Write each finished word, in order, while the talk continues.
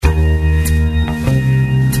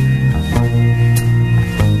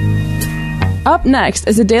Up next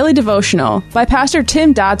is a daily devotional by Pastor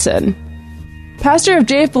Tim Dodson, pastor of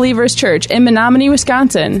JF Believers Church in Menominee,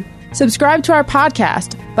 Wisconsin. Subscribe to our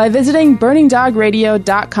podcast by visiting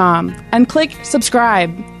burningdogradio.com and click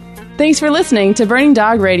subscribe. Thanks for listening to Burning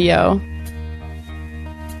Dog Radio.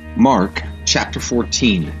 Mark chapter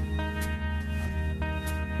 14.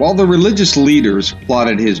 While the religious leaders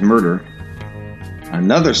plotted his murder,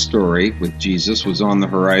 another story with Jesus was on the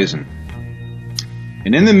horizon.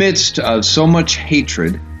 And in the midst of so much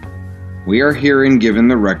hatred, we are herein given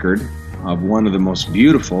the record of one of the most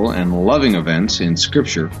beautiful and loving events in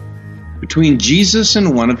Scripture between Jesus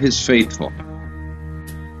and one of his faithful.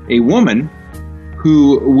 A woman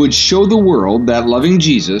who would show the world that loving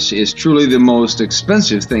Jesus is truly the most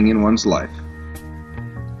expensive thing in one's life.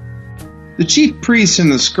 The chief priests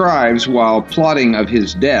and the scribes, while plotting of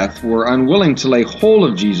his death, were unwilling to lay hold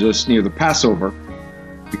of Jesus near the Passover,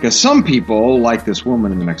 because some people, like this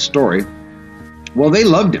woman in the next story, well, they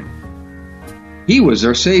loved him. He was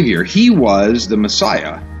their Savior. He was the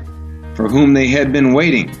Messiah for whom they had been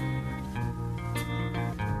waiting.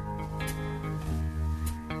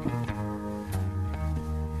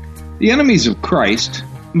 The enemies of Christ,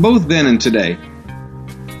 both then and today,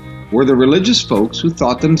 were the religious folks who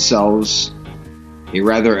thought themselves a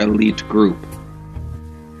rather elite group.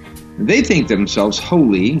 They think themselves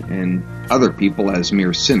holy and other people as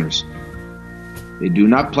mere sinners. They do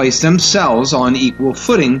not place themselves on equal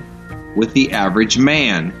footing with the average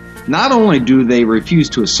man. Not only do they refuse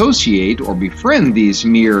to associate or befriend these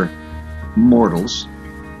mere mortals,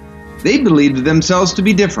 they believe themselves to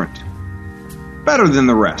be different, better than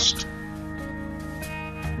the rest.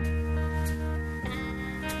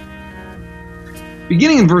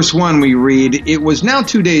 Beginning in verse 1, we read, "It was now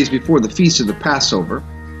 2 days before the feast of the Passover,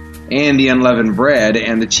 and the unleavened bread,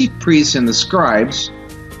 and the chief priests and the scribes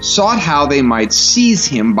sought how they might seize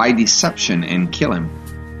him by deception and kill him.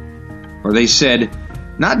 For they said,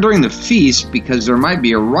 not during the feast, because there might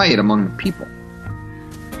be a riot among the people.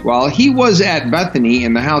 While he was at Bethany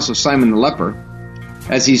in the house of Simon the leper,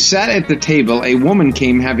 as he sat at the table, a woman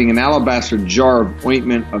came having an alabaster jar of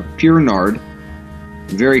ointment of pure nard,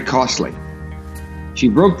 very costly. She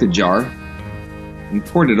broke the jar and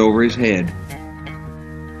poured it over his head."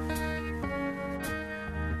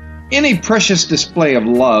 In a precious display of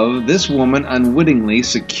love, this woman unwittingly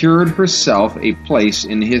secured herself a place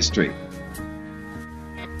in history.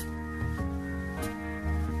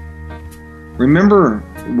 Remember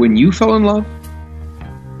when you fell in love?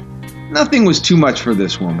 Nothing was too much for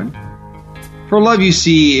this woman. For love, you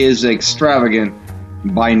see, is extravagant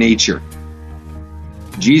by nature.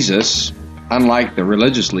 Jesus, unlike the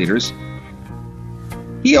religious leaders,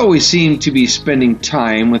 he always seemed to be spending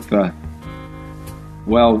time with the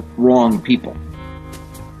wrong people.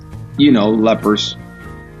 You know, lepers,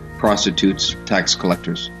 prostitutes, tax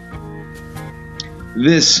collectors.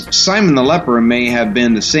 This Simon the leper may have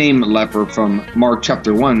been the same leper from Mark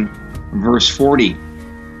chapter 1, verse 40.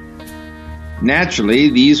 Naturally,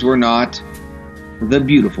 these were not the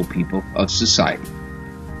beautiful people of society.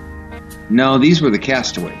 No, these were the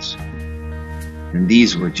castaways. And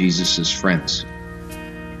these were Jesus' friends.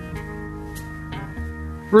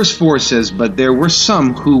 Verse 4 says, "But there were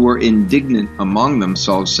some who were indignant among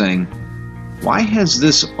themselves, saying, 'Why has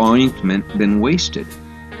this ointment been wasted?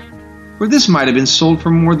 For this might have been sold for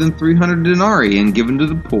more than 300 denarii and given to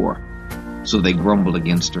the poor.' So they grumbled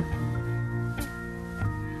against her."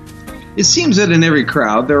 It seems that in every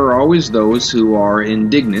crowd there are always those who are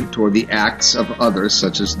indignant toward the acts of others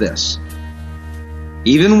such as this.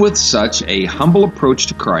 Even with such a humble approach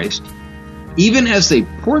to Christ, even as they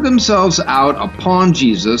pour themselves out upon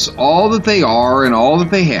Jesus, all that they are and all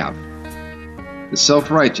that they have, the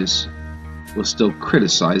self-righteous will still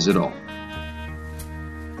criticize it all.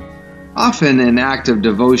 Often an act of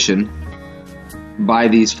devotion by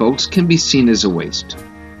these folks can be seen as a waste.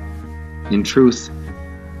 In truth,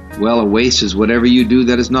 a waste is whatever you do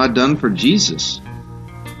that is not done for Jesus.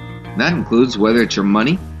 That includes whether it's your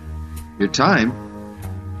money, your time,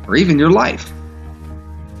 or even your life.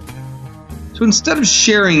 So instead of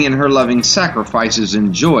sharing in her loving sacrifices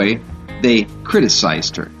and joy, they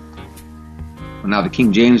criticized her. Well, now the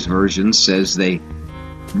King James Version says they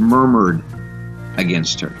murmured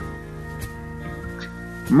against her.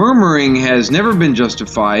 Murmuring has never been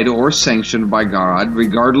justified or sanctioned by God,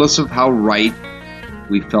 regardless of how right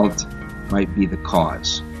we felt might be the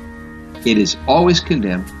cause. It is always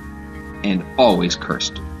condemned and always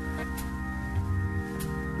cursed.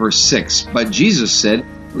 Verse 6, "But Jesus said,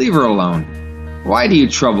 'Leave her alone. Why do you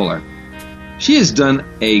trouble her? She has done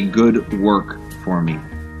a good work for me.'"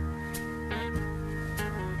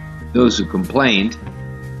 Those who complained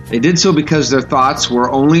They did so because their thoughts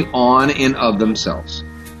were only on and of themselves.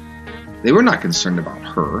 They were not concerned about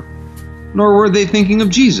her, nor were they thinking of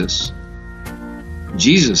Jesus.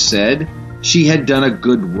 Jesus said she had done a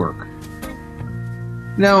good work.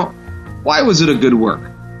 Now, why was it a good work?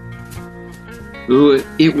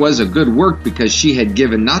 It was a good work because she had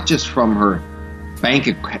given not just from her bank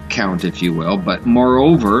account, if you will, but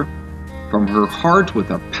moreover, from her heart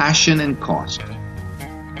with a passion and cost.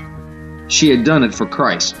 She had done it for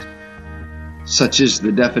Christ. Such is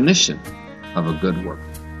the definition of a good work.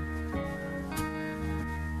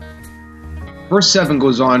 Verse 7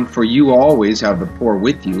 goes on, "For you always have the poor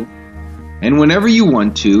with you, and whenever you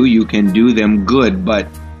want to, you can do them good, but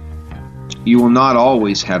you will not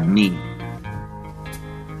always have me."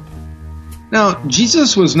 Now,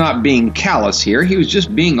 Jesus was not being callous here. He was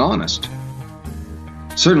just being honest.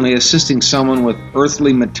 Certainly, assisting someone with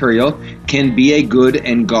earthly material can be a good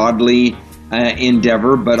and godly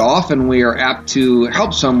endeavor, but often we are apt to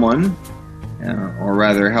help someone, or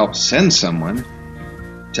rather help send someone,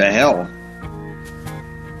 to hell.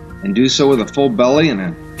 And do so with a full belly and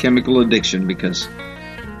a chemical addiction because,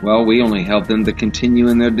 well, we only help them to continue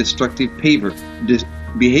in their destructive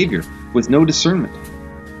behavior with no discernment.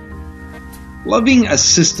 Loving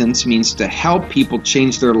assistance means to help people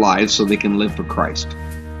change their lives so they can live for Christ.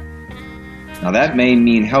 Now that may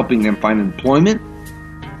mean helping them find employment,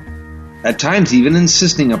 at times even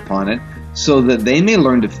insisting upon it, so that they may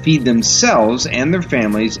learn to feed themselves and their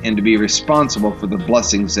families and to be responsible for the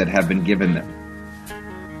blessings that have been given them.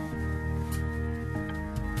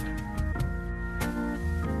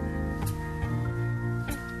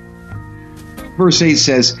 Verse 8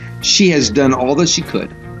 says, "She has done all that she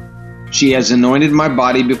could. She has anointed my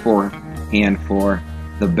body beforehand for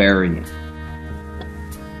the burying."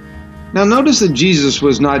 Now notice that Jesus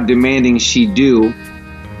was not demanding she do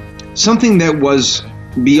something that was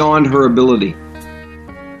beyond her ability.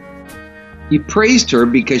 He praised her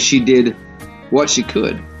because she did what she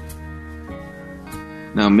could.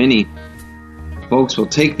 Now many folks will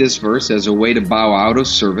take this verse as a way to bow out of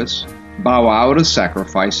service, bow out of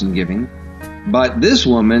sacrifice and giving. But this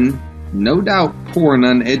woman, no doubt poor and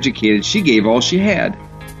uneducated, she gave all she had.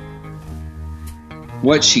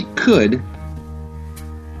 What she could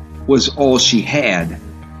was all she had.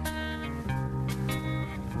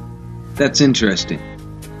 That's interesting.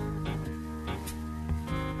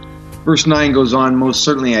 Verse 9 goes on, "Most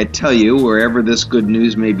certainly I tell you, wherever this good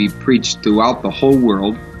news may be preached throughout the whole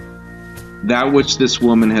world, that which this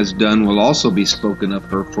woman has done will also be spoken of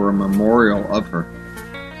her for a memorial of her."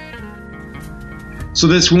 So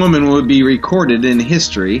this woman would be recorded in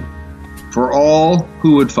history for all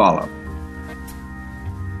who would follow.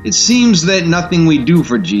 It seems that nothing we do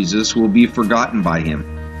for Jesus will be forgotten by him.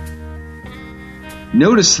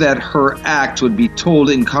 Notice that her act would be told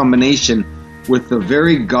in combination with the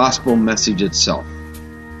very gospel message itself.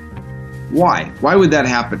 Why? Why would that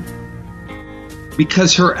happen?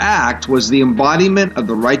 Because her act was the embodiment of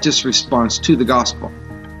the righteous response to the gospel.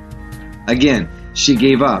 Again, she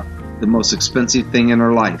gave up the most expensive thing in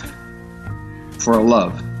her life for a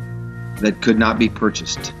love that could not be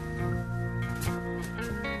purchased.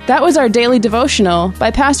 That was our daily devotional by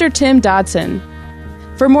Pastor Tim Dodson.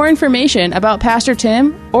 For more information about Pastor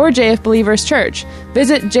Tim or JF Believers Church,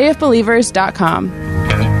 visit jfbelievers.com.